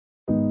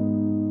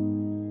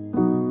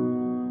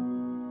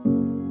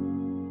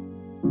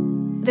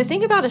The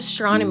thing about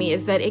astronomy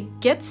is that it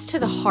gets to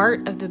the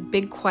heart of the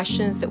big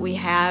questions that we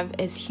have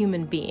as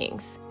human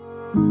beings.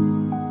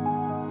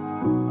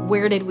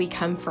 Where did we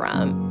come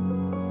from?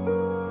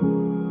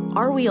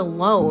 Are we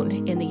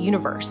alone in the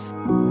universe?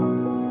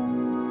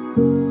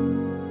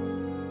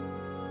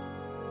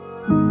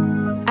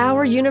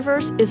 Our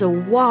universe is a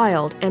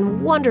wild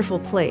and wonderful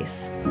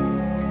place.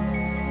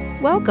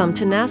 Welcome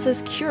to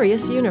NASA's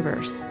Curious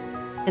Universe.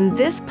 In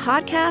this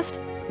podcast,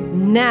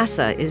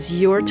 NASA is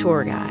your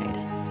tour guide.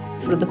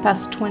 For the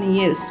past 20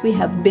 years, we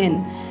have been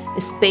a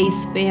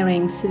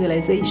spacefaring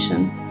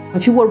civilization.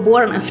 If you were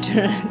born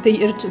after the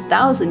year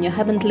 2000, you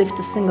haven't lived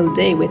a single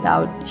day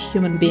without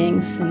human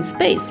beings in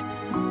space.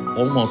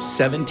 Almost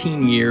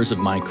 17 years of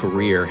my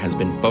career has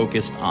been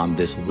focused on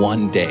this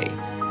one day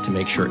to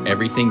make sure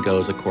everything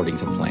goes according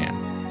to plan.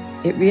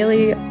 It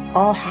really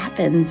all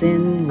happens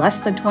in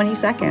less than 20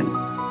 seconds.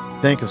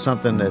 Think of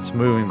something that's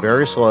moving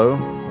very slow,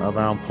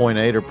 around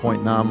 0.8 or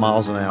 0.9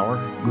 miles an hour,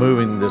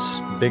 moving this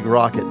big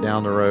rocket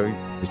down the road.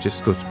 It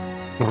just goes,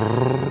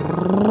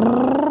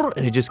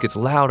 and it just gets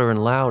louder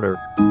and louder.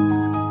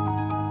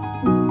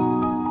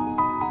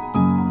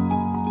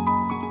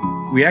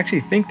 We actually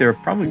think there are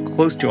probably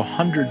close to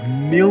 100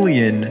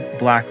 million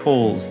black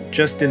holes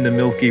just in the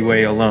Milky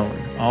Way alone,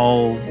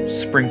 all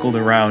sprinkled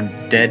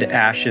around dead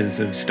ashes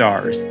of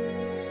stars.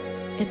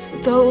 It's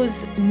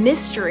those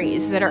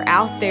mysteries that are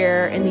out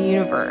there in the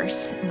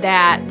universe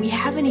that we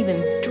haven't even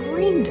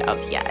dreamed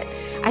of yet.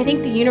 I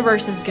think the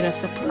universe is going to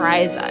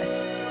surprise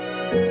us.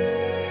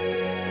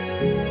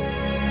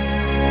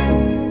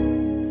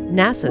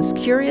 NASA's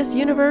Curious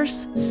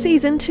Universe,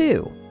 Season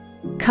 2.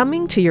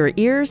 Coming to your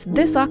ears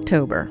this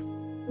October.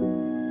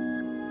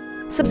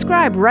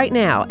 Subscribe right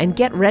now and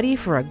get ready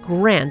for a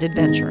grand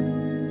adventure.